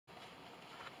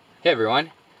Hey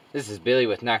everyone, this is Billy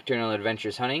with Nocturnal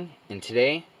Adventures Hunting, and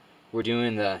today we're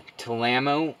doing the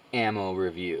tulammo ammo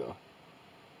review.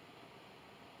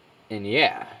 And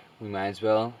yeah, we might as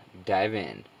well dive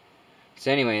in.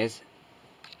 So anyways,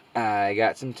 I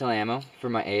got some tulammo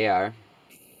for my AR,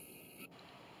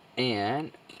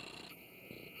 and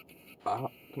oh,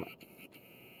 come on.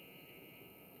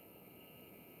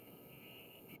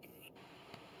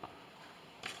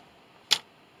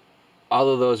 All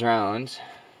of those rounds,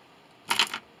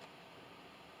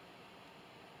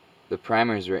 the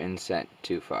primers were inset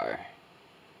too far.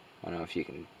 I don't know if you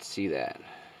can see that.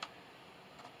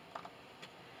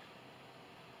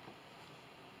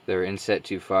 They were inset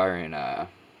too far, and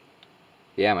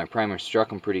yeah, my primer struck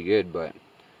them pretty good, but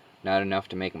not enough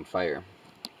to make them fire.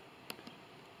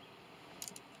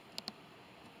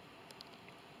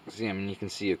 See, I mean, you can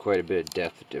see quite a bit of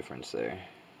depth difference there.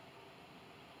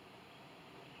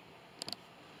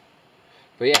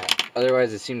 But yeah,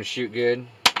 otherwise it seemed to shoot good.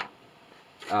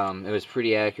 It was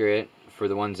pretty accurate for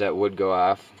the ones that would go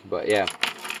off. But yeah,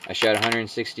 I shot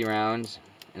 160 rounds,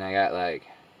 and I got like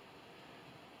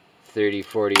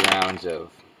 30-40 rounds of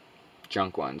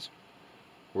junk ones,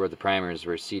 where the primers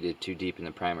were seated too deep in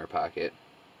the primer pocket.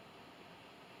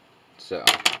 So,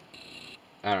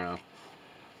 I don't know.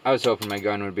 I was hoping my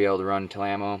gun would be able to run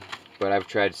tulammo, but I've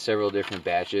tried several different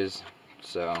batches,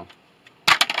 so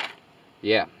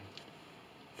yeah.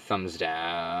 Thumbs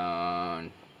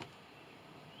down.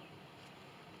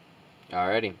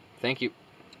 Alrighty, thank you.